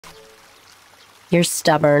You're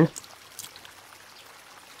stubborn.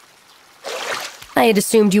 I had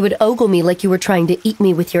assumed you would ogle me like you were trying to eat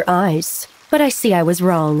me with your eyes, but I see I was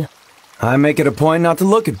wrong. I make it a point not to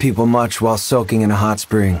look at people much while soaking in a hot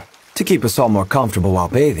spring, to keep us all more comfortable while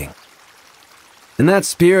bathing. In that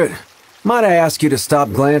spirit, might I ask you to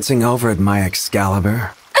stop glancing over at my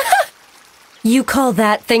Excalibur? You call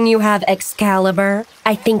that thing you have Excalibur?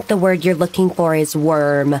 I think the word you're looking for is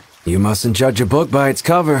worm. You mustn't judge a book by its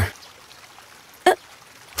cover.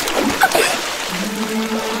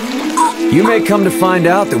 You may come to find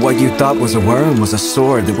out that what you thought was a worm was a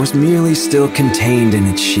sword that was merely still contained in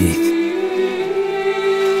its sheath.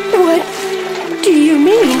 What do you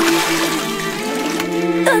mean?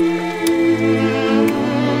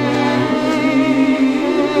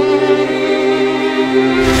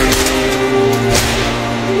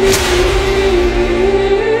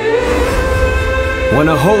 When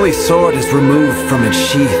a holy sword is removed from its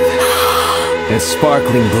sheath, its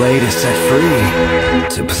sparkling blade is set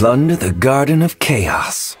free to plunder the Garden of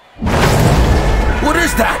Chaos. What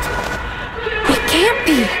is that? It can't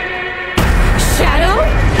be. Shadow?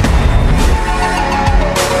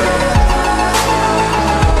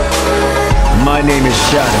 My name is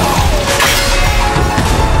Shadow.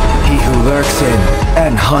 He who lurks in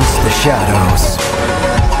and hunts the shadows.